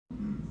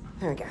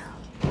There we go.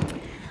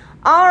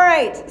 All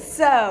right,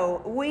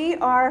 so we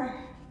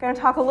are going to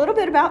talk a little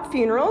bit about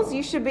funerals.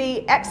 You should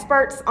be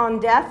experts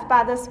on death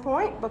by this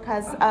point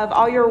because of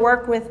all your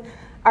work with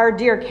our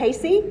dear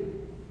Casey.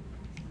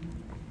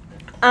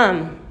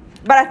 But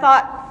I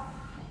thought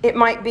it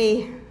might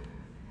be,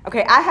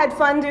 okay, I had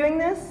fun doing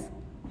this,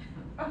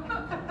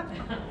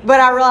 but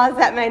I realize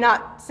that may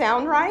not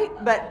sound right,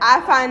 but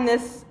I find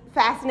this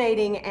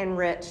fascinating and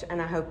rich,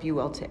 and I hope you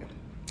will too.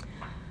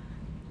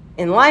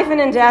 In life and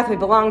in death, we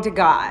belong to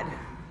God.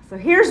 So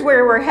here's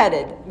where we're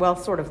headed. Well,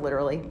 sort of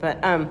literally, but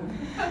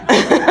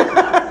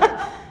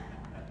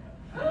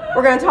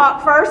we're going to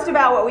talk first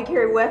about what we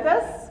carry with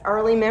us,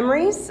 early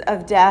memories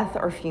of death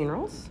or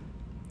funerals,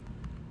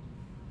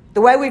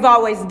 the way we've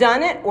always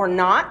done it or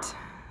not,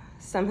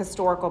 some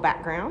historical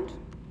background,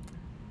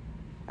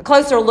 a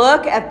closer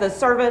look at the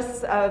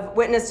service of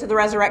Witness to the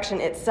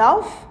Resurrection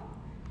itself,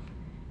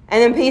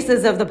 and then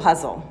pieces of the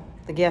puzzle,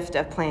 the gift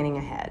of planning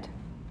ahead.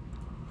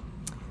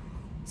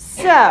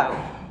 So,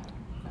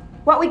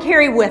 what we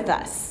carry with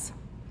us.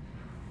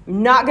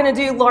 I'm not going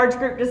to do large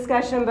group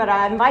discussion, but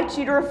I invite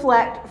you to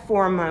reflect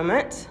for a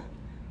moment.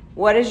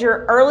 What is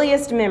your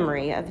earliest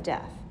memory of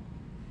death?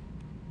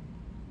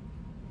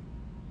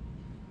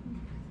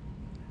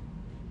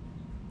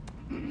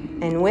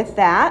 And with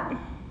that,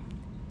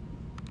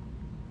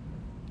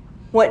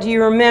 what do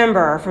you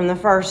remember from the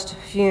first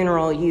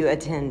funeral you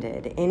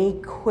attended? Any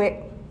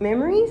quick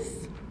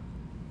memories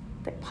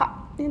that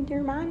pop into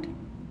your mind?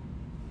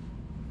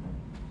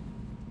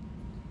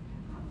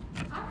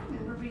 I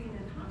remember being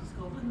in high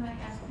school when they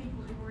asked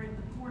people who were in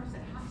the chorus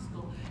at high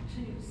school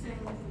to sing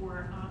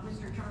for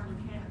Mr. Charlie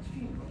Cannon's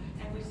funeral,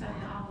 and we sang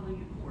the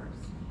Hallelujah chorus.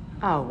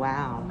 Oh,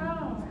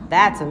 wow.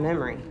 That's a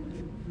memory.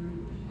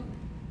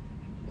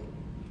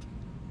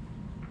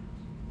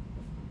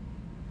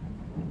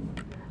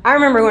 I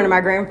remember going to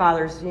my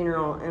grandfather's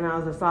funeral, and I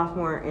was a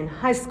sophomore in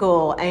high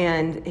school,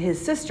 and his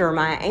sister,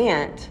 my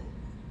aunt,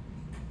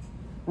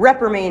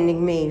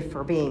 reprimanding me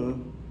for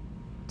being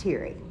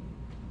teary.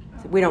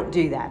 We don't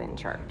do that in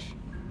church.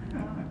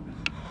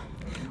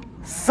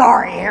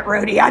 Sorry, Aunt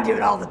Rhodey, I do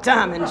it all the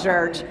time in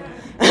church.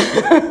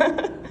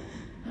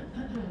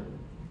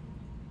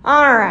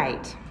 All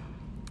right.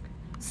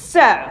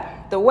 So,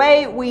 the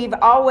way we've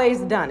always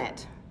done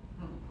it,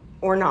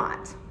 or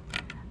not.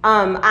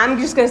 I'm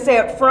just going to say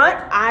up front,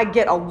 I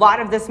get a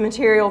lot of this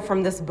material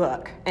from this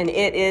book. And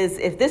it is,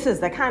 if this is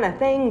the kind of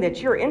thing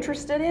that you're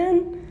interested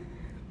in,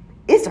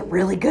 it's a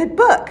really good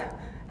book.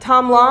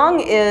 Tom Long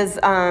is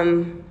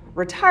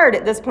retired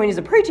at this point. He's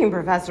a preaching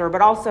professor,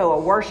 but also a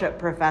worship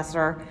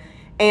professor.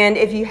 And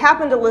if you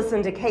happen to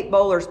listen to Kate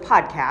Bowler's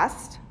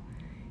podcast,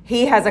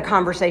 he has a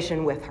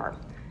conversation with her.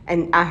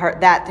 And I heard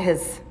that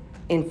has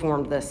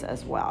informed this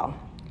as well.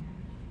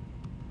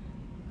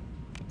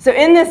 So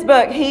in this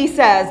book, he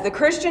says, the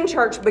Christian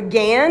church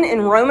began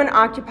in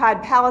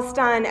Roman-occupied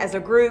Palestine as a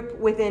group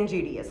within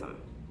Judaism.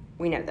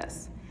 We know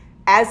this.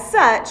 As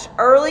such,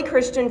 early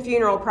Christian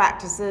funeral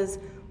practices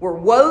were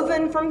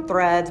woven from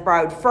threads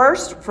borrowed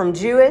first from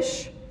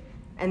Jewish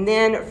and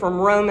then from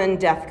Roman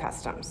death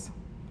customs.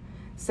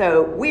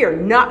 So we are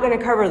not going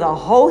to cover the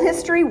whole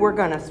history. We're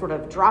going to sort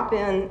of drop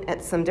in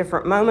at some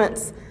different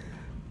moments.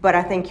 But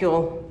I think I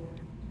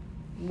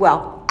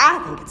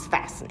think it's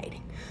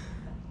fascinating.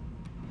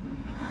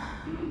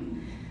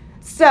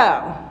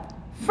 So,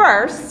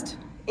 first,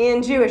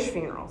 in Jewish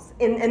funerals,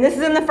 and this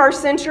is in the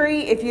first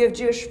century. If you have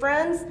Jewish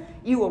friends,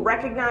 you will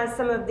recognize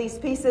some of these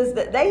pieces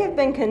that they have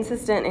been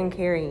consistent in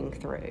carrying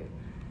through.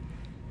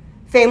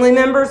 Family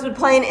members would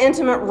play an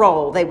intimate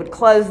role. They would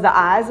close the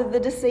eyes of the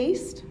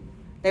deceased.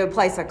 They would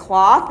place a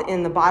cloth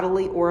in the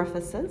bodily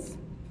orifices.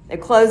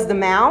 They'd close the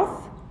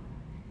mouth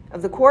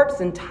of the corpse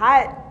and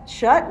tie it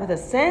shut with a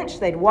cinch.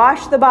 They'd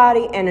wash the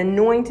body and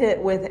anoint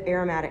it with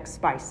aromatic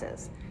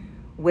spices,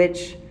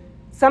 which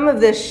some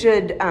of this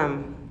should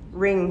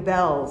ring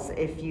bells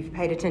if you've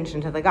paid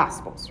attention to the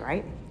Gospels,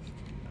 right?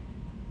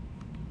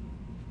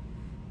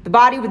 The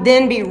body would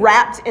then be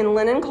wrapped in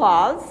linen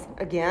cloths,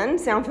 again,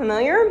 sound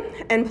familiar,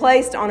 and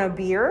placed on a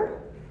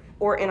bier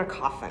or in a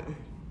coffin.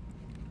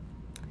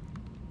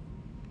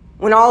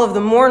 When all of the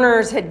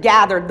mourners had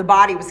gathered, the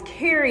body was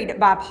carried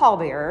by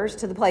pallbearers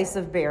to the place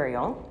of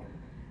burial,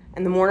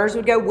 and the mourners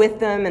would go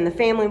with them, and the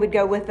family would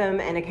go with them,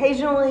 and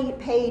occasionally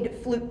paid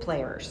flute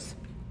players.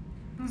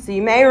 So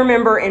you may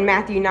remember in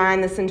Matthew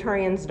 9, the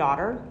centurion's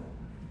daughter,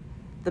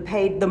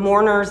 the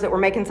mourners that were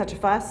making such a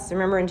fuss.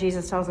 Remember, and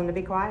Jesus tells them to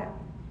be quiet?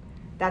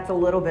 That's a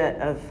little bit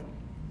of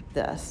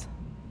this.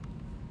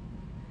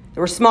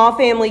 There were small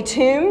family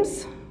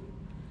tombs,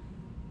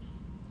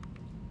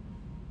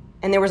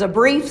 and there was a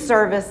brief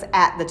service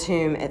at the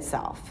tomb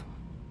itself.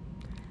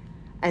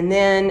 And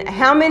then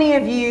how many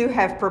of you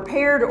have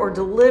prepared or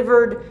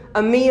delivered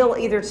a meal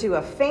either to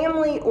a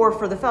family or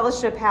for the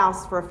fellowship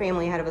house for a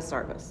family ahead of a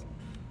service?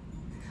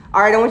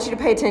 All right, I want you to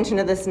pay attention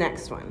to this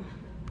next one.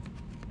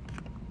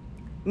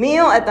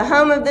 Meal at the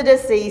home of the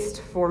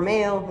deceased for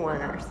male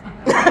mourners.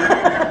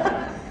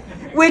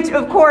 Which,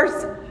 of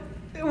course,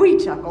 we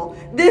chuckle.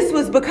 This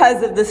was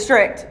because of the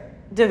strict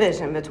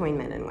division between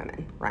men and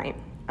women, right?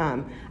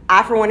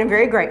 I, for one, am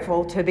very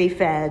grateful to be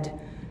fed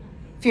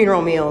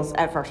funeral meals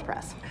at First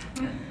Pres.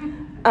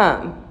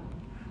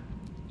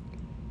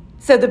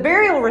 So the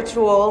burial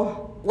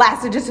ritual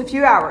lasted just a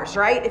few hours,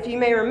 right? If you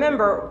may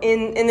remember,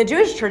 in the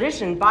Jewish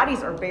tradition,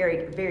 bodies are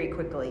buried very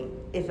quickly,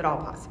 if at all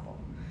possible.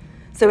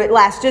 So it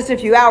lasts just a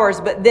few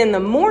hours, but then the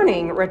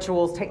mourning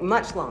rituals take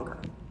much longer.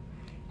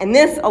 And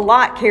this a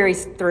lot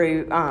carries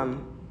through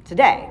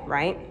today,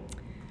 right?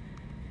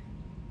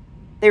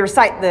 They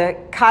recite the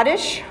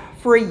Kaddish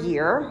for a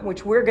year,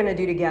 which we're going to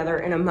do together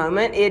in a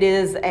moment. It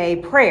is a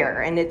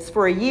prayer, and it's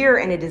for a year,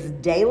 and it is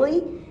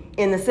daily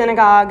in the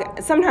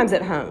synagogue, sometimes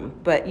at home,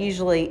 but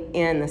usually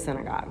in the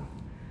synagogue.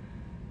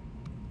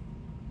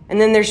 And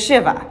then there's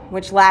Shiva,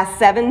 which lasts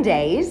 7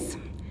 days.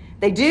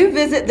 They do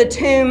visit the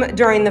tomb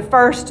during the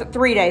first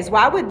 3 days.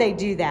 Why would they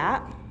do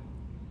that? Make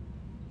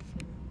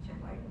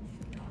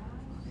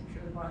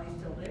sure the body's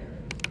still there.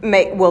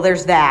 Well,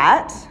 there's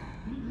that.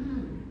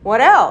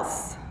 What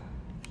else?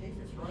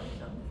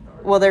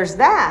 Well, there's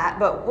that,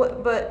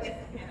 but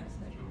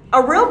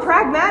a real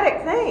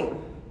pragmatic thing.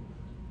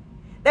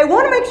 They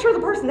want to make sure the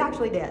person's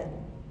actually dead.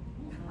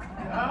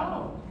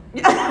 Oh.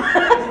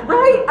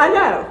 Right? I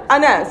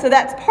know. So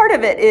that's part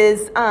of it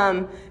is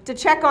to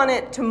check on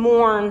it, to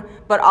mourn,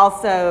 but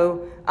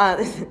also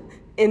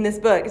in this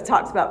book it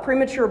talks about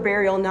premature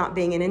burial not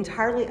being an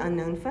entirely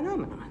unknown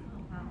phenomenon.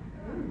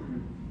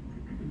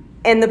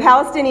 And the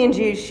Palestinian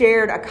Jews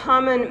shared a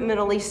common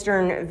Middle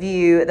Eastern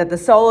view that the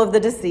soul of the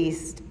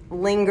deceased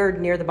lingered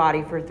near the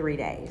body for 3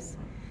 days.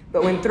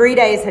 But when 3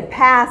 days had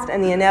passed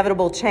and the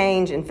inevitable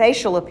change in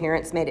facial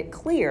appearance made it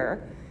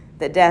clear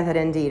that death had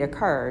indeed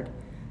occurred,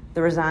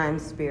 the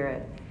resigned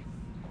spirit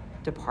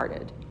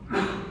departed.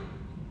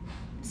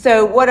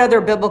 So what other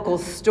biblical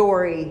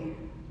story?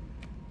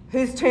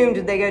 Whose tomb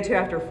did they go to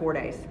after 4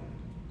 days? Do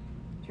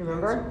you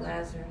remember?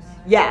 Lazarus.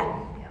 Yeah.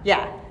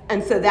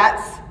 And so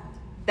that's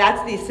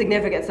the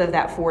significance of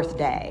that fourth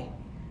day.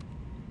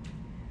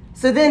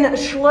 So then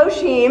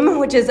Shloshim,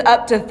 which is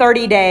up to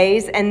 30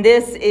 days, and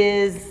this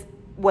is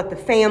what the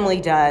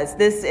family does.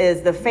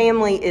 The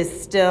family is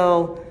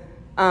still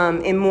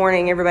in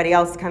mourning. Everybody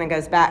else kind of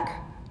goes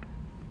back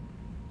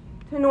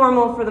to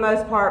normal for the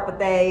most part, but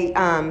they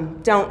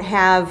don't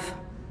have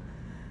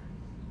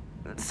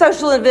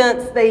social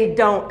events. They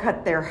don't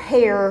cut their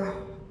hair.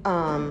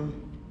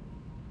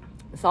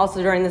 It's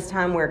also during this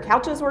time where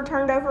couches were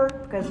turned over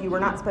because you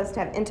were not supposed to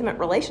have intimate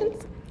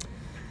relations.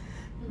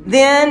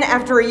 Then,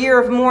 after a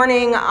year of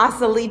mourning,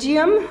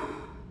 Asalegium,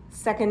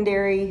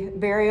 secondary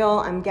burial.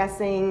 I'm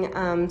guessing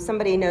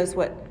somebody knows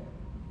what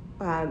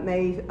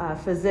maybe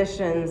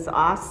physicians,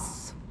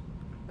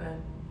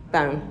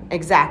 bone,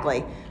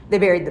 exactly. They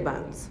buried the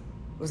bones.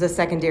 It was a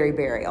secondary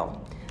burial.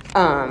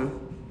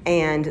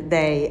 And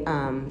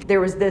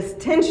there was this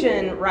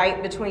tension,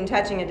 right, between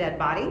touching a dead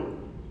body.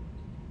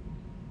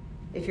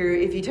 If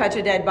you touch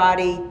a dead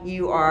body,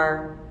 you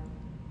are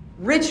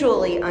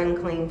ritually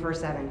unclean for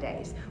 7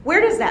 days. Where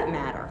does that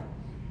matter?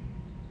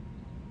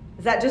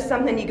 Is that just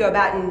something you go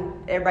about and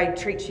everybody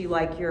treats you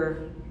like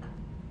you're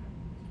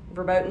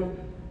verboten?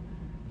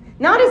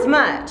 Not as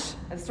much.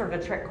 That's sort of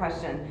a trick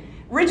question.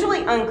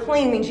 Ritually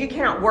unclean means you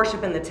cannot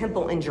worship in the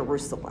temple in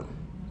Jerusalem.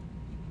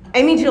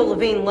 Amy Jill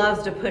Levine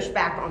loves to push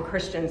back on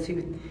Christians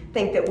who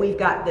think that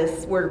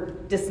we're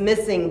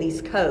dismissing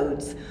these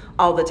codes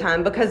all the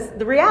time, because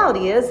the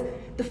reality is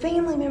the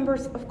family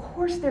members, of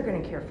course they're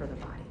going to care for the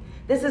body.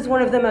 This is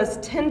one of the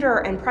most tender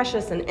and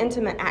precious and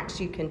intimate acts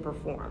you can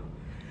perform.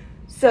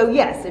 So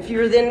yes, if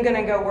you're then going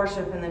to go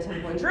worship in the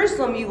temple in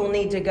Jerusalem, you will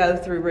need to go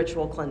through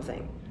ritual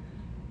cleansing.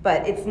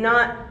 But it's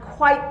not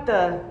quite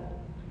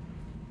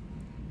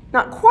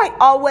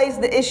always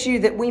the issue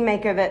that we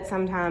make of it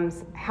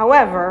sometimes.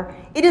 However,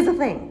 it is a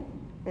thing.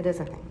 It is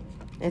a thing.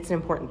 It's an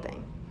important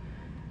thing.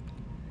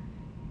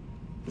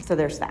 So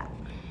there's that.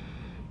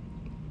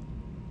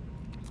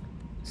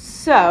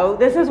 So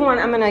this is one,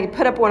 I'm going to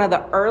put up one of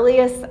the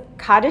earliest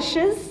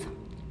Kaddishes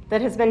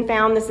that has been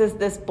found. This is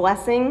this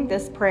blessing,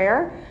 this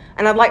prayer,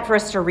 and I'd like for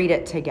us to read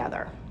it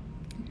together.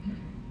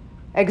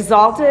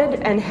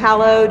 Exalted and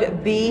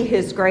hallowed be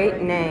his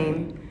great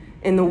name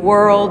in the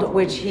world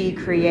which he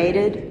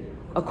created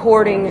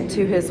according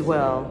to his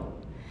will.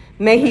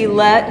 May he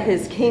let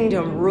his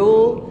kingdom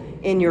rule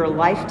in your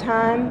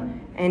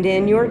lifetime and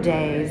in your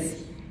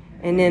days,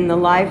 and in the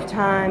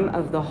lifetime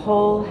of the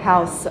whole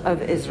house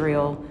of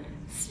Israel,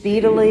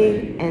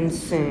 speedily and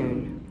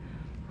soon.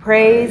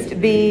 Praised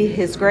be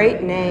his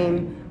great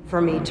name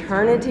from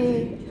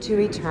eternity to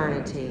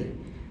eternity.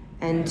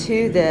 And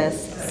to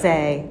this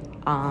say,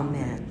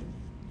 Amen.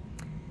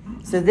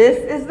 So this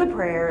is the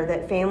prayer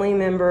that family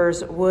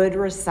members would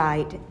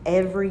recite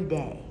every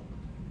day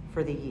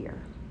for the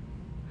year.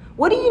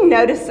 What do you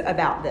notice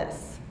about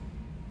this?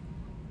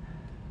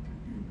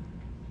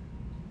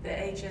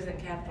 The H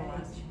isn't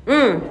capitalized.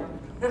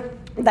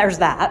 There's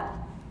that.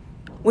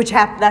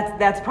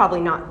 That's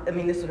probably not,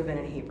 this would have been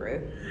in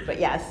Hebrew, but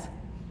yes.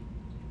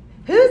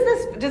 Who is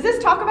this? Does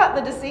this talk about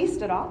the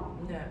deceased at all?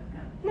 No.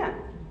 No.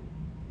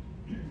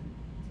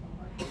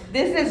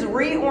 This is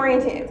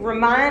reorienting,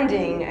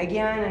 reminding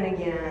again and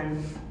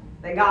again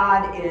that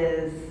God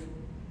is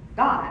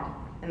God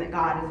and that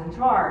God is in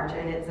charge,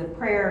 and it's a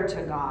prayer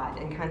to God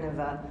and kind of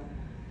a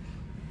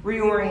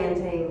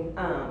reorienting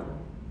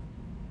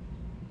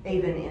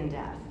even in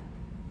death.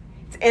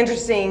 It's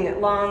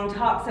interesting, Long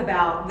talks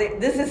about,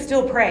 this is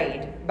still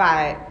prayed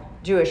by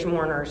Jewish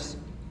mourners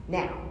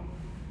now.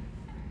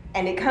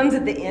 And it comes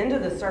at the end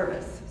of the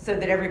service so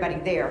that everybody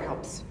there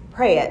helps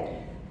pray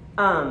it.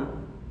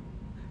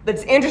 But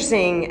it's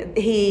interesting,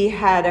 he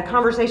had a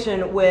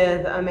conversation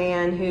with a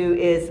man who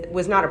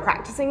was not a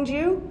practicing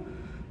Jew,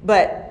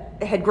 but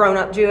had grown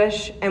up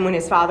Jewish, and when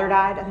his father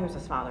died, I think it was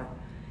his father,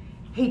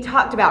 he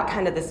talked about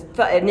kind of this,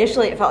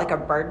 initially it felt like a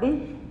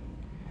burden,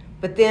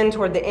 but then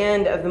toward the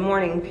end of the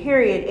mourning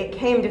period, it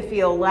came to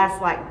feel less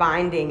like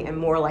binding and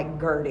more like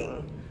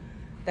girding.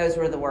 Those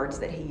were the words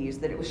that he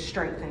used, that it was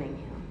strengthening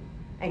him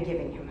and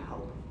giving him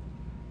hope,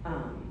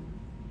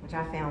 which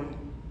I found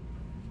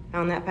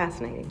that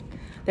fascinating.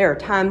 There are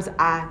times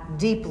I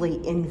deeply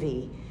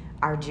envy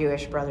our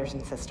Jewish brothers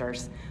and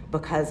sisters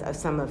because of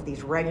some of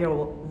these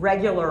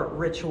regular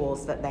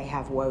rituals that they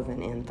have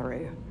woven in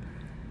through.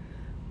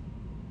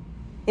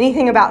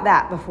 Anything about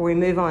that before we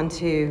move on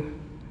to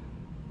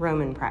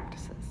Roman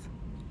practices?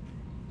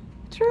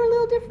 Which are a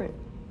little different.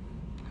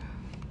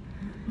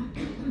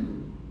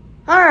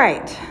 All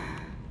right.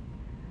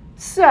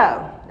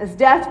 So, as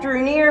death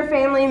drew near,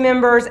 family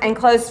members and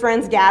close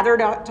friends gathered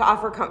to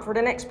offer comfort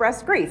and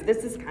express grief.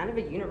 This is kind of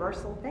a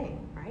universal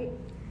thing, right?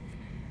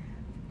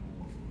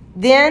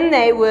 Then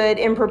they would,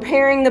 in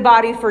preparing the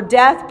body for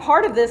death,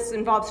 part of this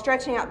involved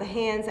stretching out the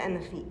hands and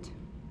the feet,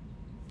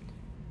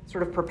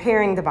 sort of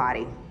preparing the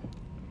body.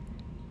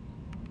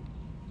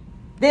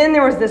 Then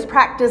there was this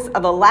practice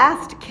of a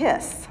last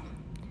kiss.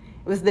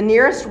 It was the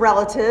nearest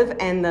relative,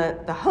 and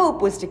the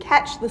hope was to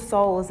catch the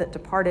soul as it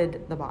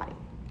departed the body.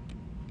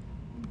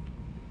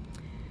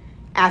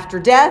 After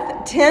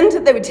death,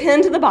 they would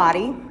tend to the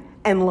body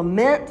and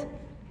lament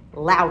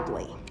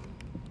loudly.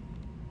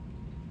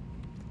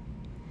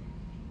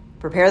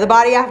 Prepare the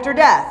body after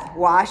death,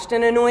 washed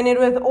and anointed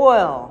with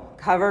oil,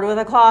 covered with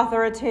a cloth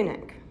or a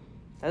tunic.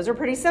 Those are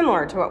pretty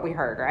similar to what we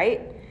heard,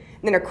 right?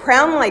 And then a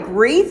crown-like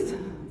wreath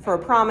for a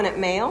prominent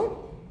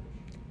male,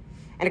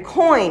 and a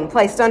coin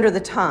placed under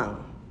the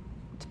tongue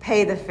to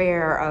pay the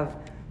fare of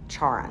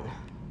charon.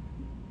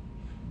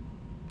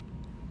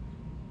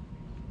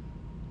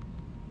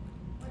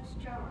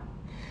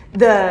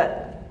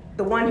 The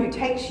one who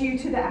takes you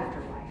to the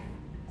afterlife.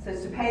 So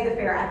it's to pay the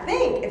fare. I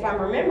think, if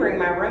I'm remembering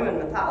my Roman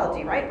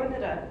mythology, right?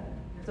 Wasn't it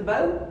it's a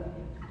boat,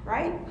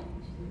 right?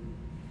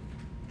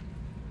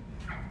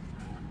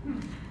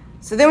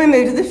 So then we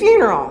move to the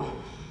funeral.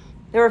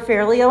 They were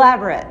fairly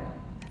elaborate.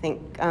 I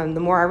think the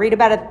more I read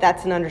about it,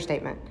 that's an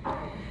understatement.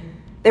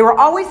 They were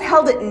always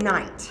held at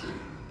night.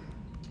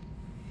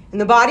 And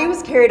the body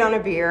was carried on a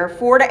bier,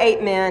 4 to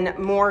 8 men.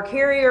 More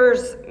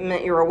carriers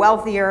meant you were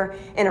wealthier.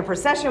 In a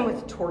procession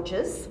with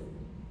torches.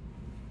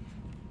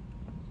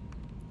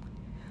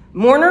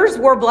 Mourners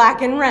wore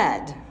black and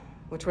red,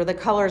 which were the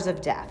colors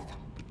of death.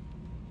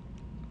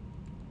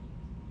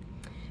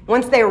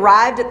 Once they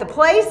arrived at the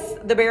place,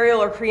 the burial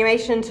or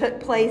cremation took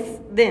place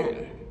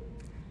then.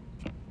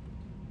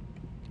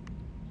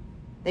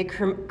 They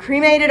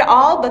cremated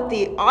all but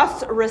the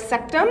os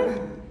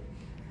resectum,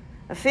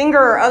 a finger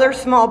or other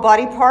small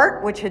body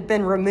part which had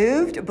been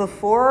removed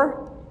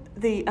before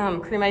the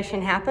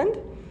cremation happened.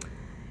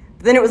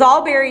 Then it was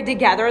all buried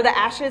together. The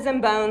ashes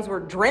and bones were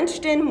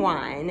drenched in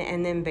wine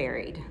and then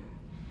buried.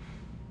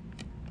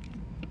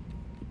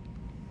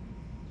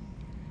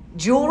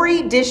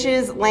 Jewelry,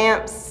 dishes,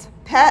 lamps,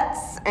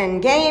 pets,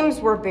 and games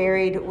were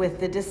buried with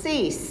the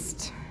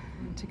deceased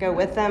to go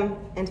with them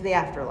into the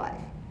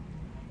afterlife.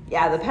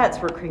 Yeah, the pets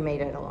were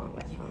cremated along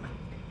with them.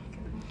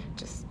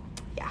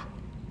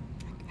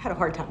 Had a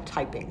hard time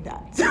typing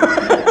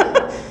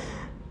that.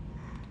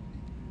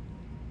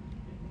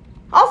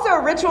 Also,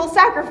 a ritual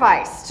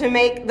sacrifice to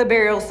make the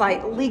burial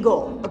site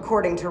legal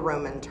according to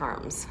Roman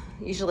terms,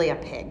 usually a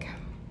pig.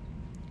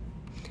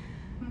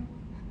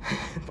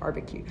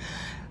 Barbecue.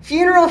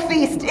 Funeral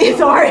feast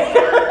is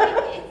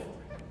already.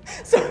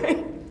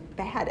 Sorry,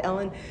 bad,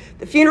 Ellen.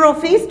 The funeral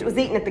feast was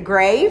eaten at the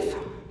grave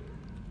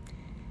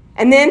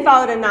and then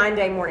followed a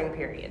 9-day mourning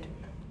period.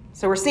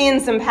 So we're seeing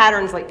some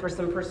patterns like for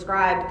some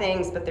prescribed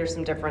things, but there's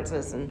some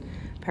differences and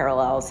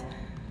parallels.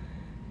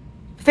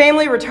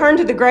 Family returned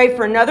to the grave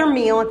for another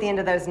meal at the end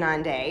of those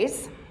 9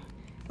 days,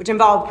 which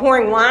involved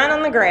pouring wine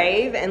on the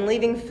grave and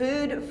leaving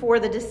food for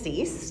the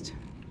deceased.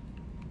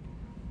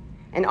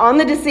 And on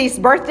the deceased's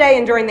birthday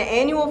and during the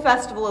annual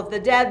festival of the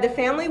dead, the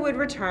family would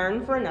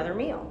return for another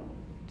meal.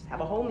 Just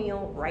have a whole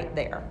meal right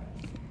there.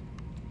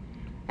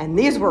 And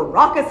these were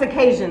raucous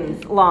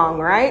occasions long,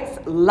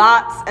 right?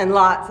 Lots and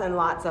lots and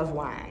lots of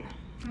wine.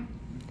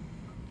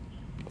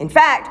 In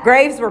fact,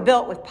 graves were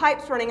built with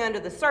pipes running under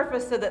the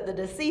surface so that the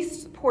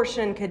deceased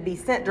portion could be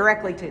sent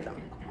directly to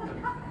them.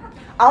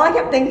 All I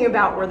kept thinking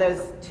about were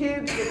those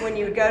tubes that when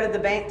you would go to the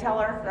bank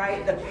teller,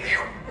 right?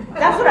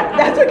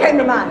 That's what came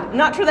to mind. I'm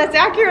not sure that's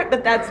accurate,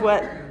 but that's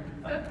what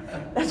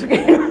That's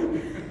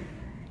okay.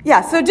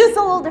 Yeah, so just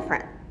a little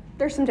different.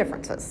 There's some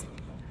differences.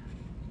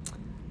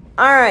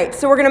 All right,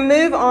 so we're going to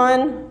move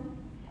on.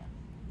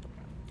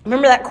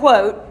 Remember that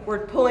quote?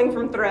 We're pulling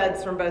from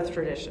threads from both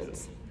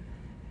traditions.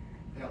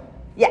 Helen,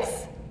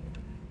 Yes.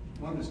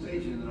 one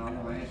distinction that I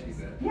want to ask you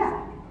about.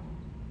 Yeah.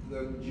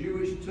 The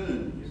Jewish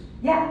tombs,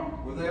 Yeah.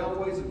 were they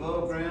always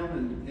above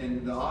ground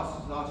and the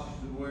osses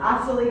were?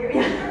 Absolutely.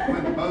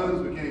 When the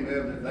bones became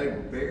evident, they were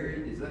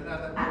buried? Is that how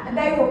that works?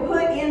 They were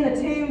put in the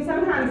tomb.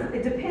 Sometimes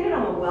it depended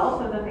on the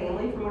wealth of the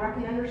family, from what I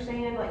can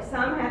understand. Like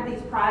some have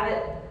these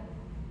private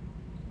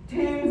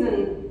tombs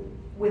and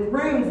with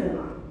rooms in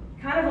them,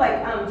 kind of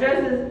like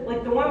Joseph,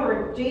 like the one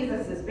where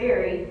Jesus is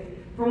buried.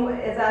 From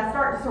as I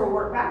start to sort of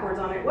work backwards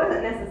on it, it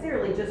wasn't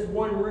necessarily just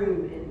one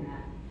room in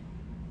that.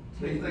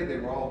 So you think they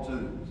were all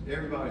tombs?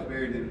 Everybody's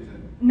buried in a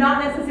tomb?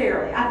 Not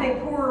necessarily. I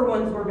think poorer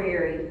ones were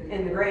buried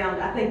in the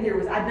ground. I think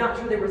I'm not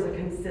sure there was a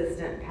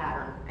consistent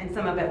pattern, and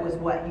some of it was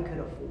what you could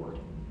afford.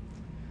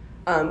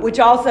 Which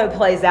also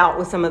plays out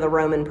with some of the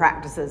Roman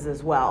practices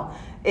as well.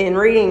 In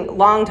reading,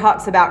 Long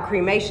talks about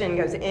cremation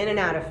goes in and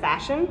out of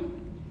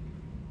fashion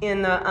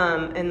in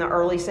the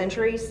early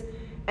centuries,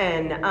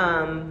 and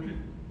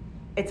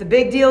it's a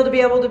big deal to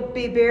be able to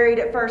be buried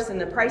at first,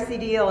 and a pricey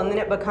deal, and then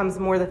it becomes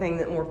more the thing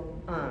that more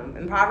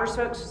impoverished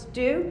folks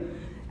do.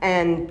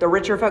 And the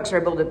richer folks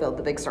are able to build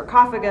the big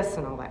sarcophagus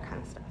and all that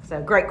kind of stuff.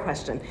 So great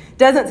question.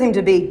 Doesn't seem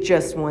to be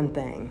just one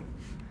thing.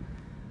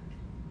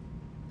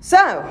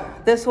 So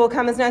this will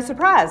come as no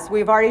surprise.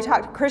 We've already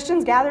talked,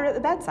 Christians gathered at the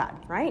bedside,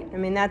 right? I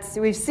mean,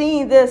 we've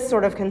seen this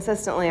sort of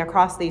consistently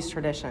across these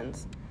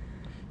traditions.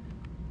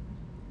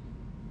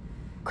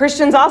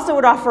 Christians also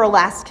would offer a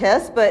last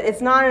kiss, but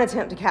it's not an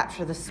attempt to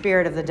capture the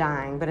spirit of the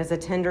dying, but as a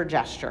tender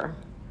gesture,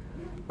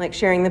 like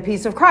sharing the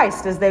peace of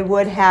Christ as they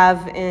would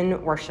have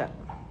in worship.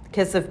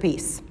 Kiss of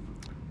peace.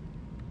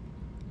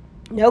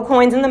 No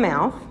coins in the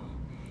mouth.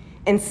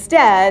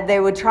 Instead, they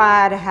would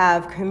try to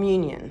have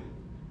communion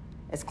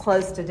as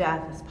close to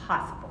death as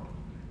possible.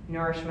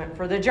 Nourishment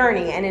for the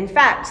journey. And in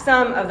fact,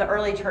 some of the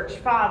early church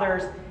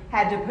fathers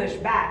had to push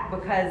back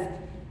because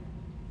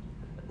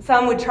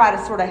some would try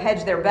to sort of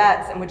hedge their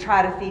bets and would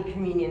try to feed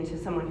communion to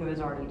someone who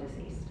was already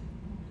deceased.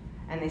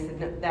 And they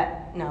said,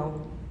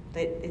 no,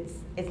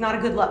 it's not a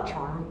good luck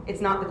charm.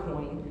 It's not the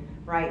coin.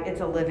 Right?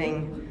 It's a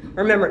living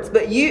remembrance.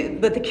 But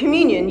the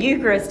communion,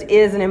 Eucharist,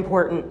 is an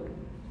important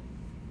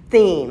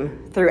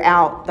theme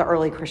throughout the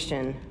early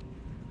Christian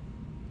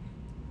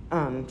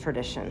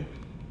tradition.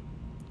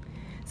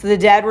 So the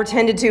dead were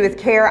tended to with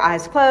care,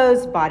 eyes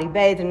closed, body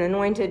bathed and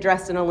anointed,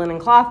 dressed in a linen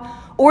cloth,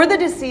 or the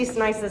deceased's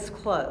nicest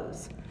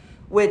clothes,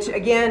 which,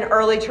 again,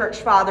 early church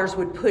fathers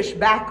would push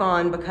back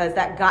on because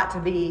that got to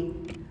be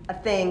a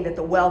thing that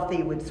the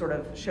wealthy would sort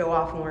of show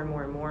off more and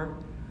more and more.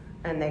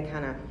 And they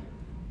kind of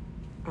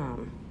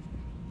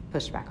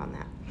pushed back on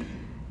that.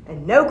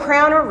 And no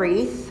crown or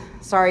wreath.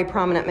 Sorry,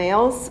 prominent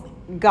males.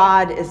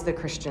 God is the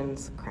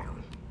Christian's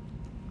crown.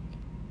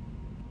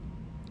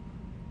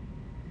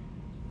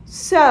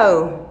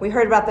 So, we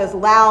heard about those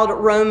loud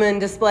Roman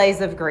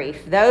displays of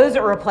grief. Those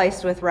are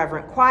replaced with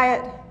reverent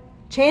quiet,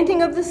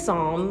 chanting of the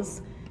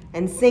Psalms,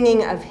 and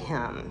singing of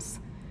hymns.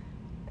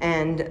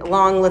 And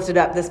Long lifted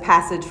up this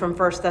passage from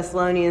First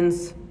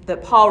Thessalonians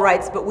that Paul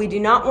writes, "But we do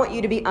not want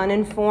you to be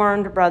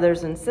uninformed,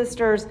 brothers and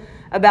sisters,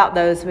 about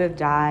those who have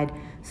died,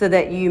 so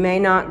that you may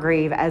not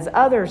grieve as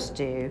others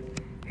do,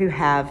 who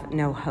have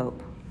no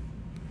hope."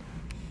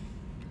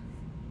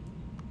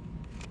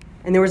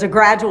 And there was a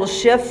gradual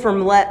shift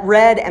from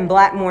red and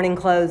black mourning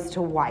clothes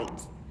to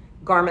white,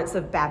 garments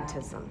of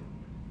baptism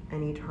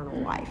and eternal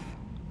life.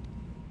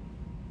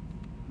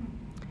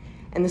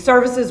 And the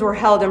services were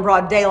held in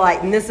broad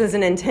daylight, and this is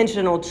an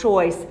intentional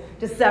choice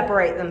to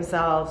separate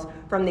themselves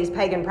from these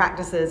pagan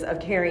practices of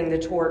carrying the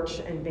torch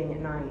and being at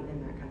night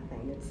and that kind of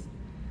thing. It's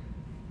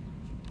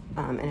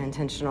an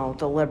intentional,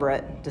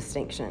 deliberate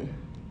distinction.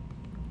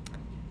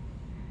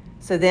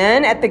 So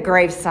then at the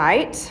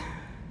gravesite,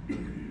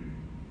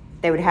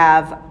 they would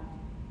have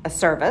a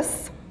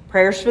service,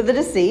 prayers for the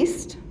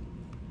deceased,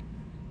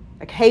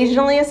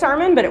 occasionally a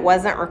sermon, but it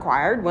wasn't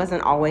required,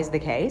 wasn't always the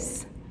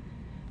case.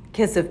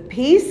 Kiss of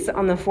peace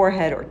on the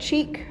forehead or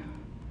cheek,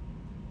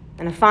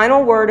 and a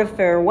final word of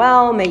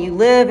farewell. May you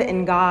live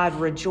in God,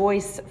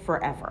 rejoice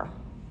forever.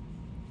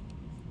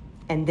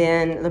 And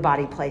then the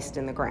body placed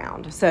in the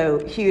ground.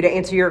 So, Hugh, to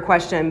answer your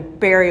question,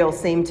 burial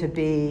seemed to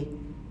be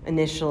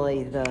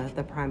initially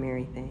the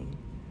primary thing.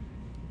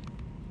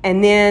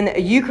 And then a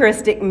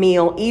Eucharistic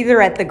meal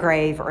either at the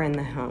grave or in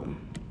the home.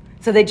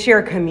 So they'd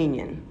share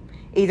communion,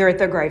 either at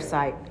the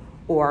gravesite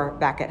or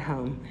back at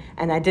home.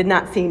 And I did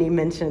not see any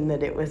mention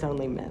that it was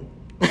only men.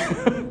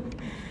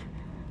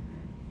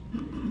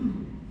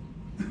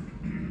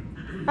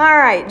 All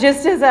right,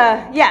 just as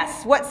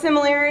yes, what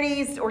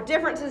similarities or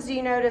differences do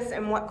you notice,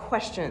 and what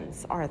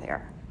questions are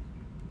there?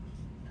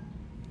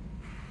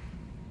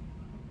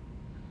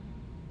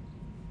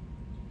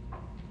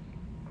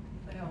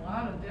 There are a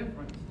lot of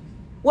differences.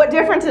 What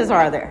differences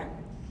are there?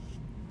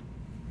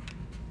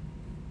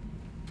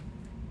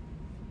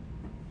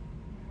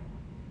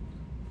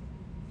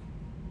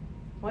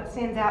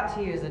 out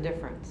to you as a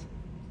difference?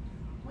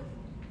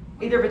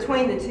 Either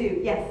between the two,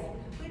 yes.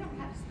 We don't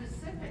have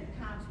specific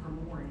times for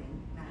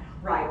mourning now.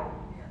 Right.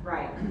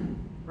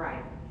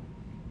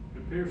 It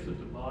appears that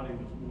the body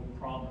was more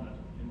prominent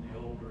in the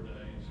older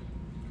days,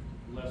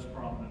 less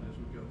prominent as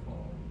we go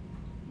forward.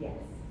 Yes.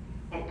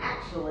 And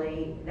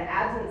actually, the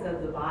absence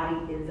of the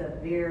body is a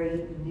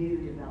very new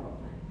development.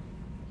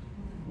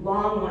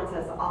 Long wants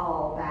us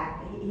all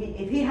back.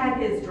 If he had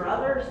his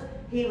druthers,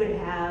 he would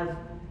have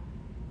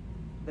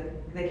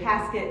the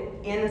casket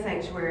in the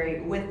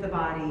sanctuary with the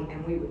body,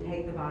 and we would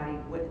take the body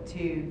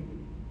to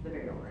the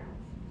burial ground.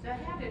 So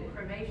how did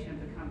cremation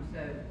become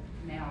so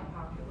now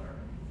popular?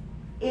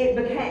 It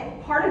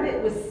became, part of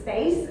it was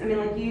space. I mean,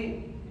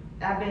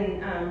 I've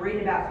been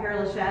reading about Père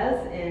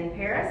Lachaise in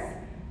Paris,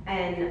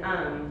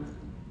 and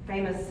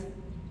famous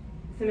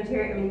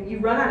cemetery. I mean, you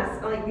run out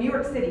of, like, New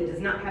York City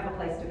does not have a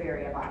place to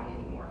bury a body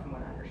anymore, from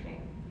what I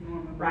understand.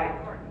 Right.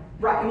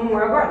 Right,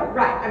 Memorial Garden,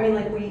 right. I mean,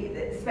 like,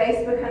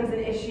 space becomes an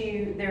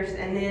issue.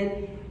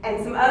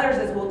 And some others,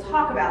 as we'll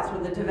talk about, sort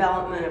of the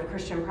development of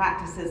Christian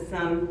practices,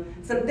 some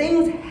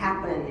things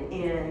happen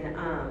in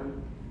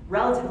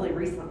relatively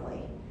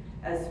recently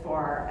as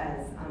far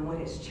as what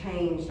has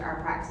changed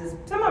our practices.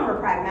 Some of them are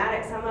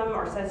pragmatic, some of them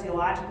are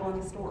sociological and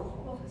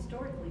historical. Well,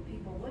 historically,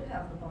 people would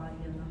have the body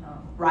in the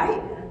home.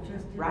 Right. And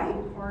just did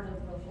Right. part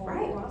of the whole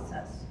Right.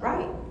 process.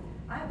 Right.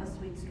 I have a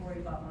sweet story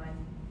about my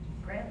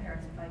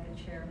grandparents, if I could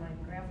share. My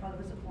grandfather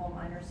was a coal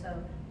miner, so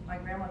my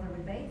grandmother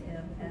would bathe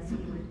him as he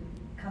would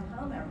come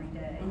home every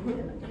day, in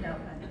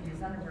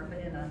his underwear, but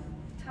in a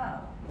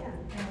tub. Yeah.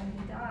 And when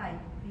he died,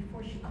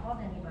 before she called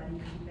anybody,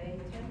 she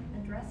bathed him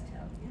and dressed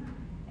him.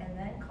 Yeah. And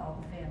then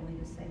called the family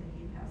to say that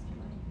he had passed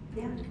away.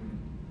 Yeah.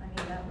 I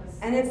mean, that was...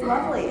 And it's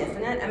lovely,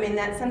 isn't it? I mean,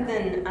 that's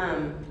something,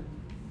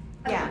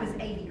 He was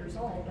 80 years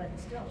old, but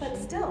still. But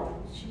still.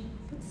 She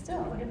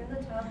still. put him in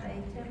the tub,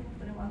 bathed him,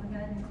 put him on the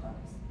bed and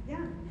clothes.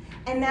 Yeah.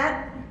 And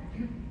that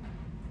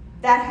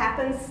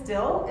happens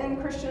still in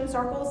Christian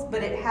circles,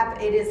 but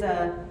it is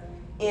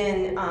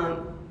in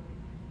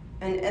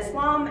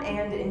Islam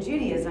and in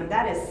Judaism,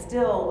 that is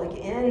still, like,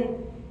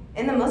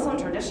 in the Muslim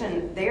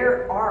tradition,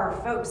 there are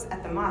folks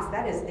at the mosque,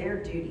 that is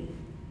their duty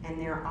and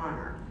their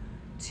honor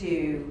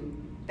to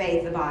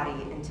bathe the body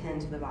and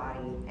tend to the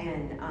body.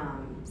 And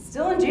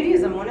still in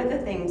Judaism, one of the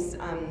things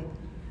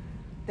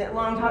that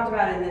Long talked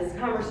about in this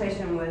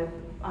conversation with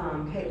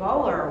Kate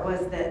Bowler was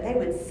that they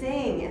would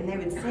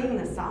sing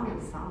the Song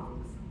of Songs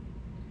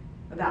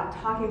about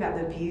talking about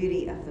the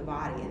beauty of the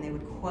body, and they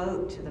would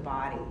quote to the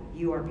body,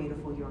 "You are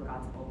beautiful, you are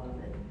God's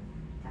beloved,"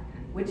 that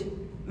kind of, which,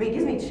 I mean, it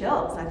gives me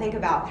chills. I think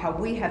about how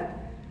we have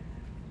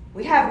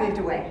moved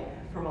away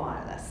from a lot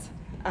of this,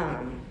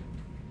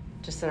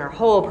 just in our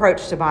whole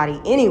approach to body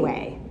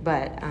anyway,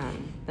 but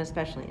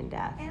especially in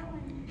death.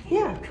 Ellen,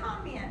 Yeah. can you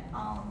comment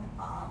on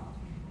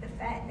the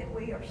fact that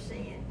we are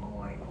seeing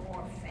more and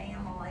more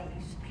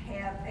families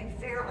have a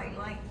fairly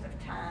length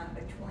of time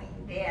between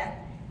death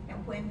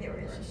and when there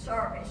is a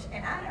service?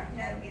 And I don't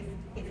know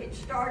if it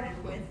started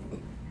with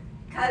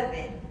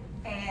COVID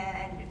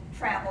and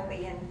travel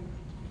being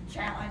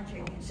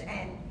challenging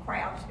and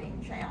crowds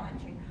being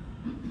challenging.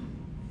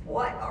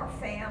 What are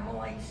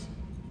families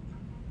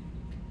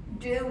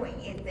doing?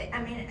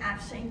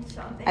 I've seen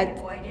some that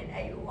have waited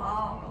a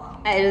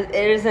long time. It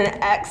is an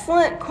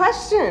excellent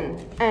question,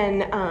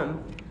 and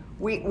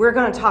we're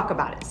going to talk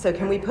about it. So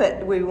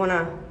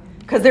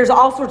because there's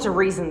all sorts of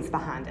reasons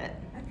behind it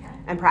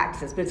and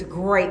practices, but it's a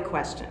great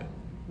question,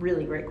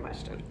 really great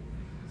question.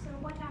 So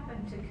what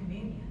happened to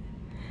communion?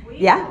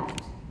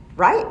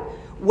 Right.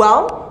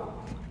 Well,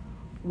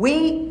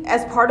 we,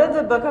 as part of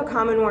the Book of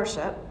Common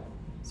Worship,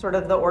 sort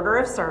of the order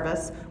of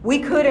service, we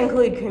could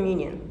include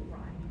communion.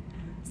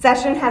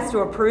 Session has to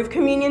approve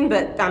communion,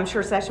 but I'm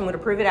sure Session would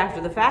approve it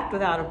after the fact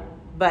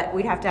but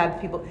we'd have to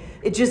have people.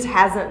 It just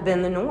hasn't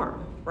been the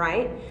norm,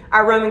 right?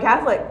 Our Roman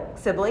Catholic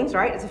siblings,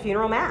 right? It's a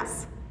funeral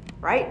mass,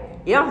 right?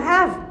 You don't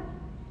have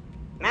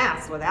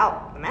mass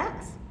without the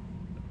mass,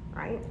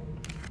 right?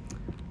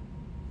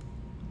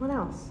 What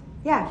else?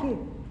 Yeah,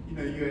 Hugh.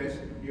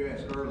 You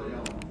asked early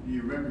on, do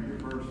you remember your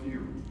first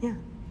funeral? Yeah.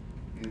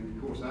 And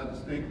of course, I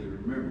distinctly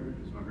remember it.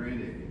 It's my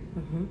granddaddy.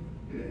 Mm-hmm.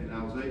 And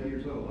I was 8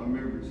 years old. I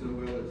remember it so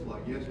well, it's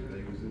like yesterday.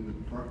 It was in the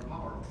front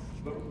park.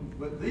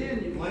 But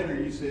then later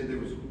you said there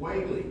was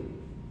wailing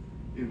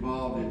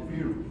involved in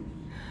funerals.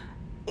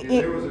 And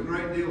there was a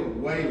great deal of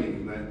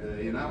wailing that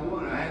day. And I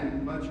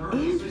hadn't much heard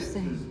it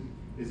since.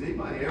 Has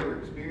anybody ever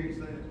experienced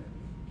that?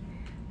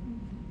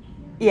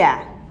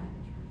 Yeah.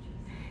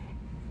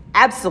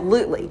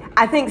 Absolutely.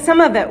 I think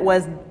some of it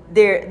was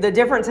the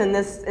difference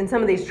in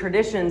some of these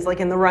traditions,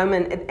 like in the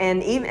Roman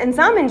and even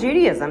some in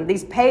Judaism,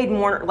 these paid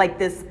more like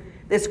this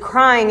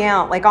crying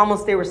out, like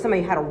almost there was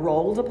somebody who had a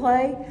role to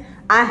play.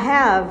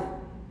 I've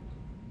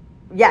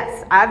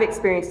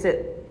experienced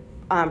it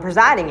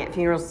presiding at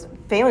funerals,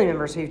 family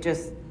members who've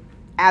just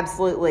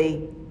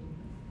absolutely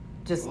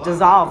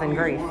dissolve in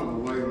grief. One of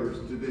the wailers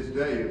to this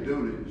day of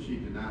doing it, and she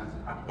denies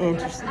it.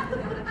 Interesting.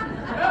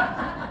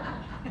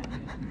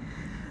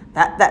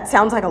 That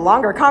sounds like a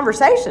longer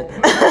conversation.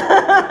 She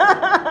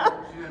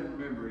doesn't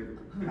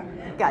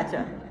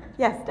Gotcha.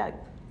 Yes, Doug.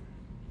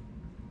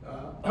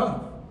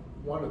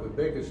 One of the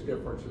biggest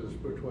differences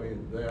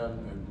between then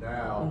and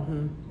now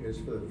is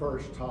for the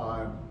first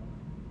time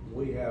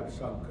we have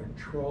some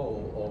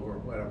control over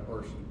when a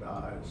person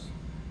dies.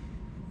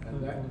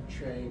 And that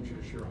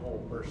changes your whole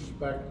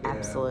perspective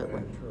Absolutely.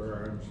 in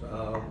terms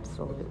of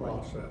Absolutely. the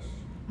process.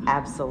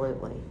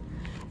 Absolutely.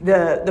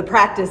 The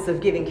practice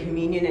of giving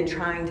communion and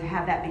trying to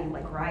have that be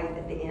like right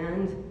at the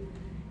end.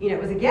 You know,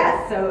 it was a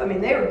guest, so I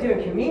mean they were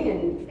doing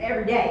communion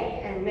every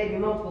day and maybe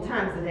multiple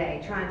times a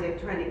day, trying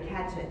to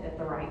catch it at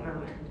the right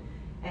moment.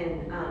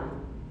 And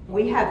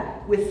we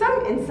have,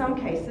 in some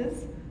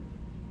cases,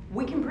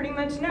 we can pretty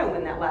much know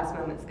when that last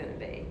moment's going to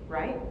be,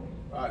 right?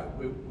 Right.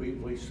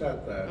 We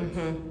said that. It's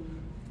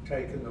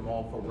taking them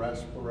off a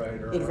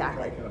respirator,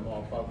 Exactly. or taking them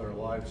off other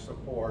life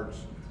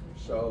supports.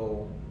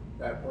 So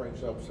that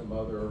brings up some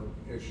other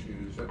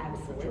issues with the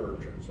Absolutely.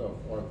 church and so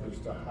forth as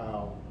to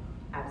how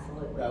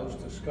Absolutely. those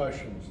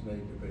discussions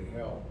need to be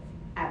held.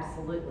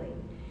 Absolutely.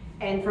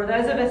 And for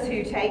those of us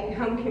who take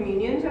home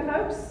communion to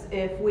folks,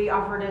 if we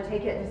offer to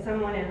take it to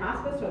someone in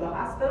hospice or the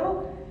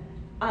hospital,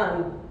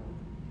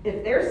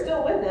 if they're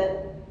still with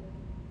it,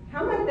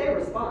 how might they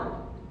respond?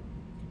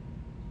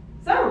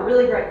 Some are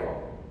really grateful.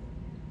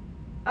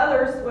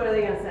 Others, what are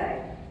they going to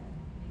say?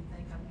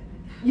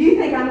 You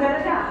think I'm going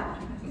to die?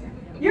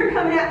 You're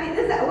coming at me.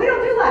 We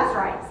don't do last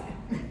rites,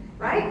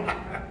 right?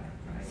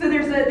 So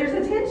there's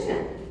a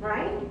tension,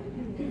 right?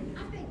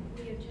 I think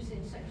we are just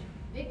in such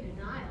big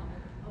denial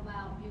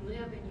about you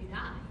live and you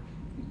die.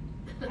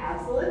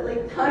 Absolutely.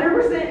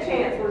 100%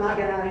 chance we're not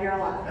getting out of here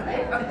alive.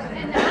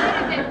 And the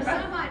idea that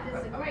somebody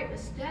does a great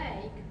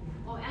mistake,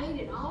 or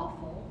ain't it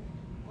awful,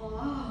 or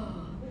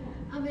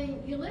I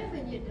mean, you live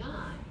and you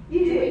die.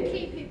 You do. We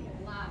keep people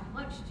alive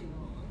much too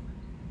long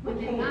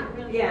when they're not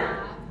really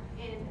alive.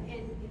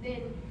 And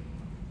then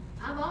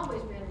I've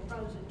always been a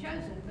frozen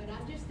chosen, but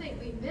I just think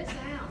we miss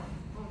out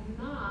on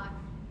not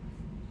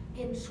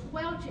in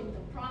squelching the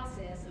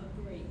process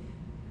of grief.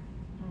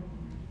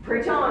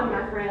 Preach on,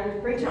 my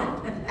friend. Preach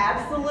on.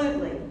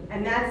 Absolutely.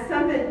 And that's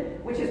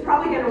something which is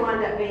probably going to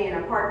wind up being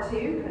a part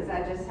 2, because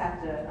I just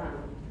have to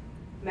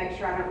make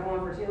sure I don't go on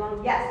for too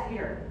long. Yes,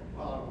 Peter.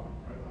 Well,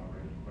 I'll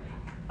raise a question.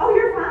 Oh,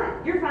 you're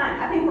fine. You're fine.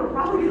 I think we're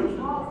probably going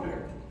to pause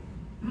here.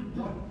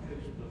 What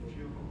is the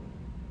funeral?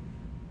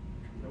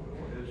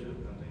 Is it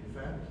an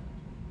event,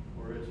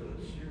 or is it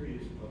a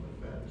series of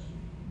events?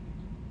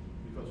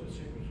 Because it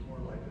seems more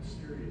like a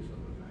series of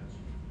events.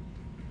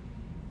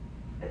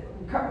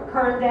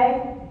 Current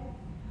day,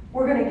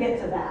 we're going to get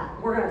to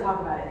that. We're going to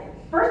talk about it.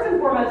 First and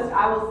foremost,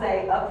 I will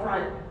say up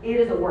front, it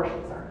is a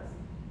worship service.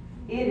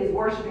 It is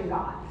worshiping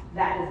God.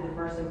 That is the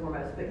first and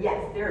foremost. But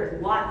yes, there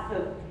is lots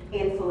of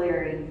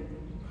ancillary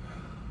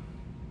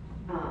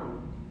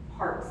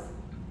parts.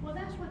 Well,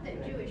 that's what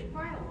that Jewish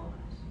prayer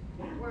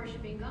was,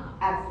 worshiping God.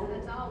 Absolutely.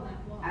 That's all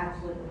that was.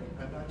 Absolutely.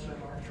 And that's in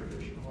our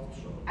tradition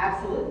also.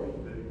 Absolutely.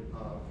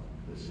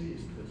 The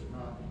deceased is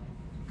not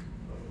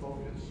the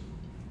focus,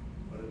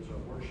 but it's a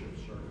worship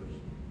service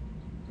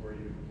where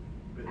you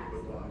bid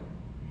goodbye.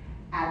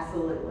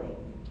 Absolutely.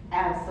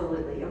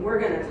 Absolutely. And we're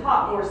going to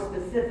talk more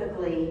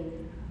specifically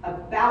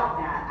about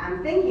that.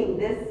 I'm thinking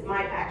this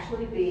might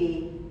actually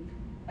be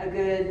a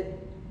good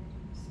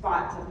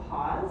spot to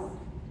pause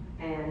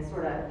and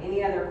sort of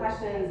any other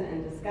questions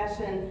and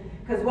discussion,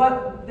 because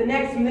what the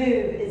next move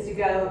is to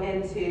go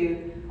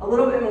into a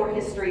little bit more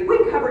history.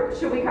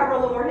 Should we cover a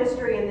little more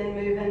history and then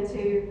move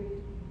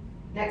into,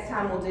 next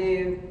time we'll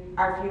do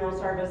our funeral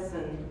service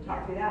and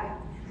talk through that?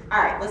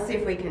 All right, let's see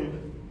if we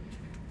can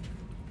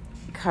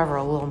cover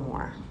a little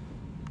more.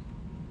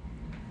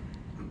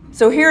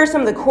 So here are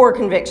some of the core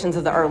convictions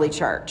of the early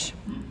church.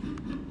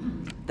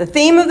 The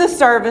theme of the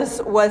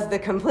service was the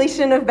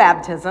completion of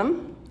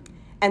baptism,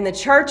 and the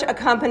church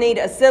accompanied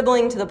a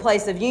sibling to the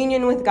place of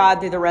union with God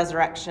through the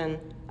resurrection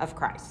of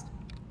Christ.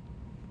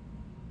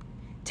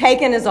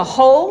 Taken as a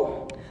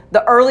whole,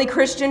 the early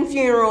Christian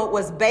funeral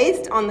was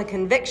based on the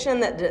conviction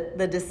that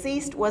the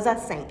deceased was a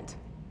saint.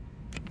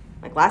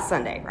 Like last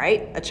Sunday,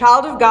 right? A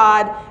child of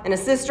God and a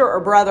sister or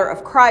brother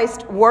of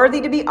Christ, worthy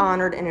to be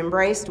honored and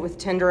embraced with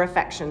tender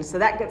affection. So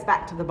that gets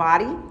back to the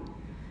body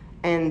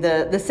and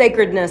the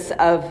sacredness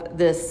of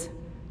this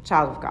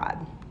child of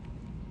God.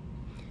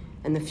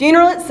 And the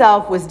funeral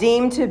itself was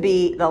deemed to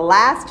be the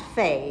last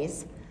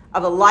phase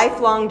of a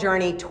lifelong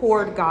journey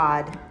toward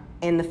God,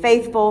 and the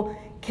faithful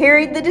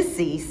carried the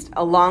deceased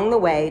along the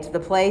way to the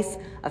place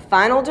of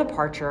final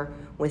departure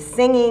with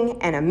singing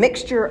and a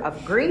mixture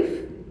of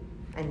grief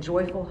and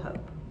joyful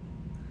hope.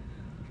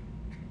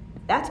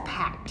 That's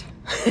packed,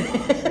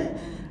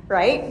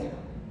 right?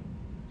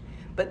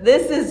 But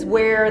this is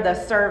where the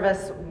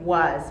service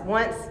was.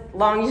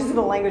 Long use of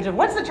the language of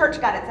once the church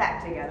got its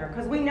act together,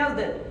 because we know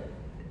that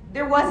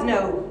there was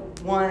no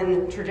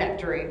one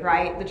trajectory,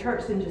 right? The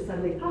church didn't just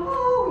suddenly, we have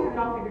it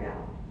all figured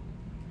out.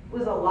 It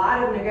was a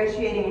lot of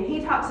negotiating, and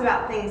he talks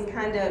about things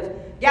kind of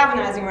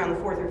galvanizing around the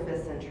 4th or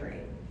 5th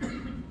century.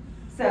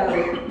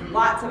 So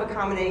lots of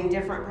accommodating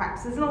different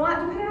practices, and a lot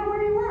depending on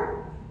where you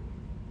were,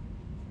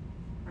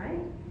 right?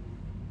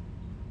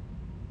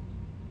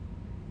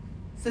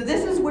 So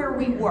this is where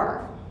we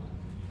were.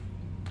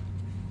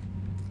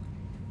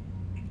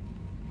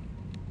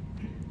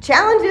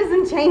 Challenges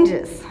and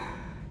changes.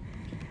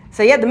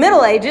 So you had the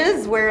Middle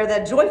Ages, where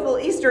the joyful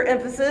Easter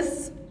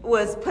emphasis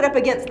was put up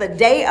against the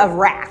day of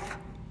wrath.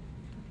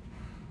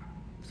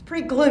 It was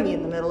pretty gloomy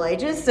in the Middle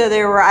Ages. So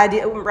there were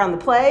ideas around the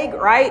plague,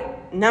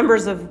 right?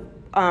 Numbers of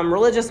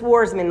religious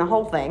wars, the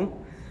whole thing.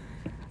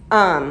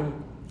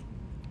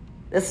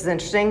 This is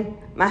interesting.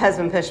 My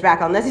husband pushed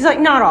back on this. He's like,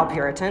 not all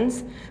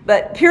Puritans.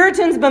 But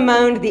Puritans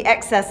bemoaned the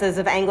excesses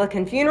of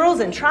Anglican funerals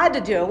and tried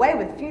to do away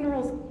with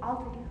funerals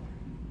altogether.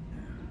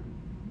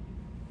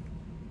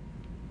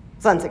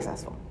 It's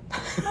unsuccessful.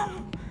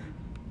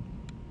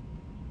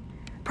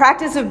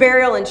 Practice of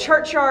burial in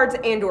churchyards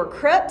and or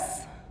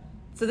crypts.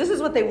 So this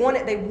is what they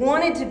wanted. They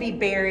wanted to be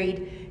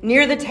buried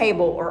near the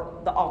table or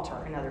the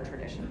altar in other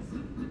traditions.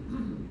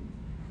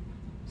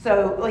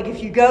 So, like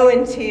if you go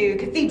into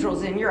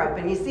cathedrals in Europe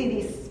and you see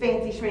these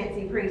fancy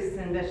schmancy priests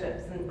and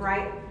bishops, and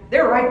right,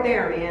 they're right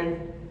there,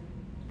 man.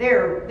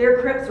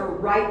 Their crypts are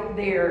right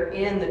there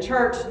in the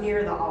church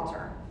near the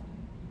altar.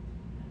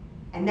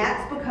 And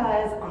that's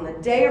because on the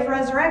day of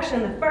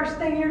resurrection, the first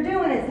thing you're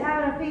doing is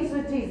having a feast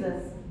with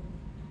Jesus.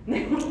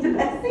 They want the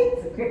best